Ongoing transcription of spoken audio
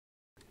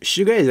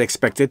Sugar is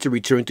expected to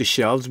return to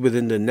shelves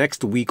within the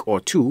next week or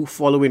two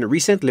following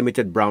recent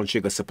limited brown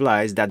sugar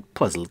supplies that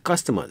puzzled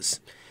customers.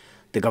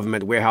 The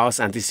government warehouse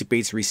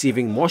anticipates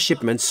receiving more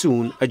shipments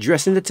soon,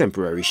 addressing the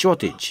temporary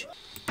shortage.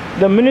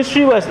 The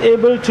ministry was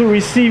able to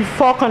receive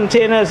 4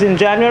 containers in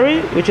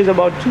January, which is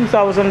about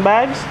 2,000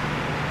 bags,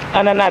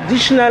 and an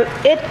additional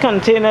 8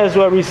 containers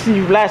were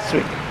received last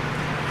week,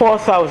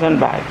 4,000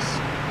 bags.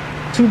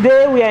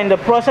 Today we are in the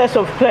process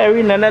of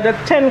clearing another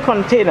 10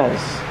 containers,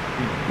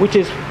 which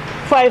is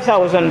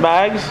 5,000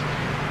 bags,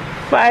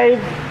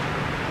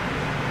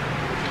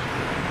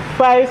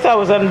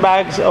 5,000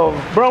 bags of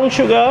brown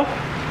sugar,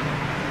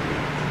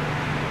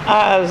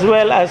 as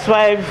well as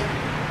 5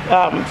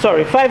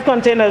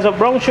 containers of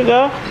brown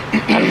sugar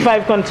and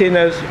 5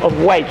 containers of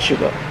white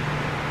sugar.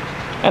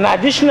 An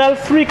additional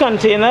 3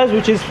 containers,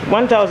 which is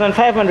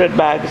 1,500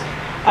 bags,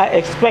 are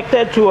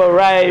expected to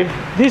arrive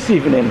this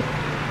evening,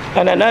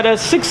 and another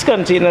 6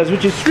 containers,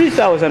 which is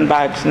 3,000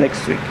 bags,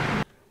 next week.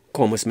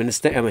 Commerce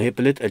Minister Emma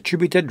Hippolyte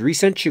attributed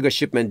recent sugar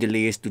shipment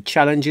delays to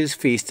challenges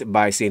faced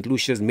by Saint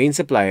Lucia's main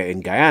supplier in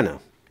Guyana.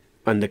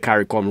 Under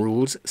CARICOM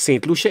rules,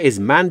 Saint Lucia is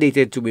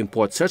mandated to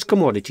import such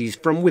commodities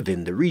from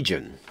within the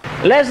region.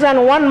 Less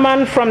than 1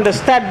 month from the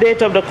start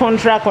date of the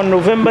contract on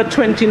November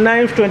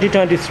 29,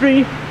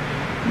 2023,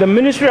 the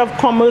Ministry of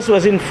Commerce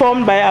was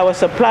informed by our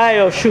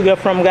supplier of sugar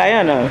from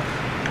Guyana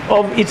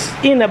of its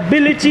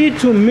inability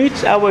to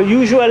meet our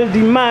usual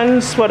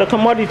demands for the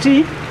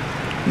commodity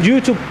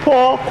due to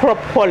poor crop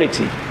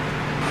quality,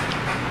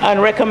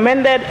 and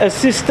recommended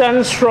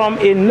assistance from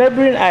a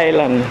neighboring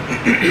island,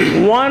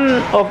 one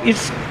of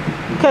its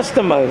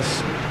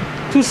customers,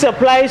 to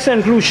supply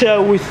Saint Lucia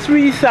with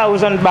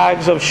 3,000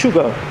 bags of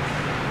sugar,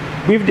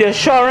 with the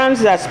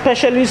assurance that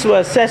specialists were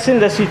assessing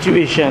the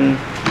situation,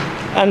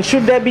 and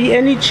should there be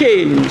any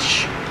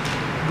change,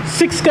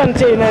 6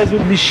 containers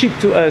would be shipped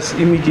to us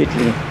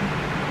immediately.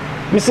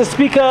 Mr.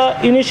 Speaker,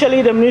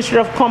 initially the Ministry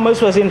of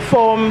Commerce was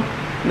informed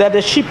that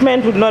the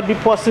shipment would not be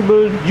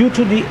possible due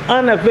to the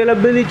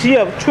unavailability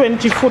of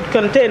 20-foot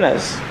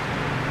containers.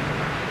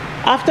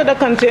 After the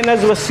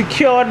containers were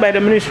secured by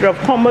the Ministry of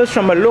Commerce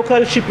from a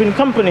local shipping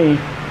company,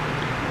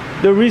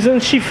 the reason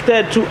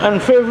shifted to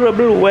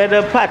unfavorable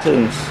weather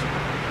patterns,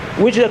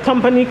 which the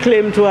company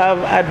claimed to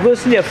have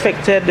adversely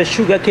affected the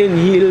sugarcane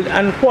yield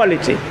and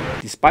quality.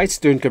 Despite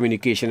stern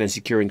communication and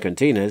securing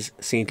containers,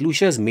 Saint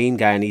Lucia's main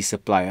Guyanese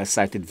supplier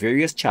cited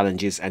various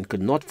challenges and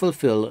could not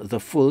fulfill the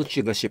full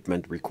sugar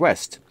shipment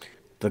request.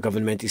 The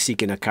government is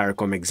seeking a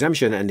CARICOM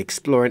exemption and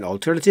exploring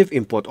alternative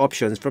import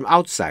options from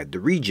outside the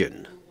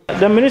region.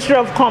 The Ministry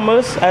of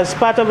Commerce, as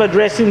part of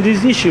addressing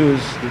these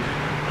issues,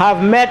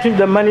 have met with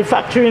the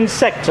manufacturing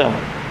sector,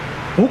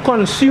 who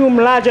consume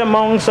large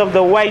amounts of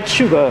the white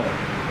sugar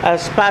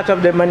as part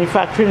of the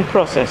manufacturing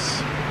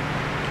process.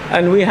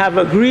 And we have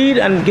agreed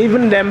and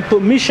given them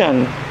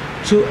permission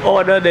to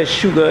order the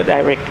sugar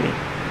directly.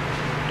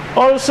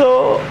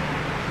 Also,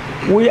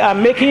 we are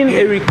making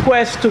a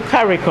request to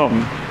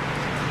CARICOM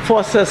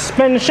for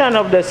suspension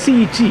of the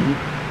CET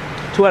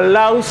to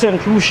allow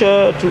Saint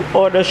Lucia to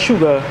order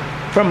sugar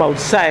from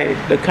outside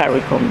the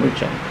CARICOM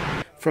region.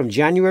 From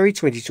January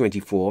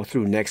 2024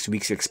 through next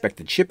week's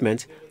expected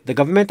shipment, the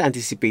government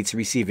anticipates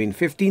receiving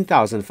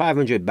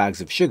 15,500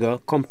 bags of sugar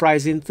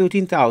comprising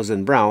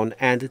 13,000 brown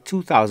and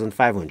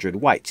 2,500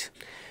 white.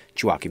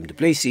 Joachim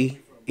Duplessis,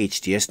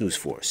 HTS News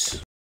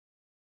Force.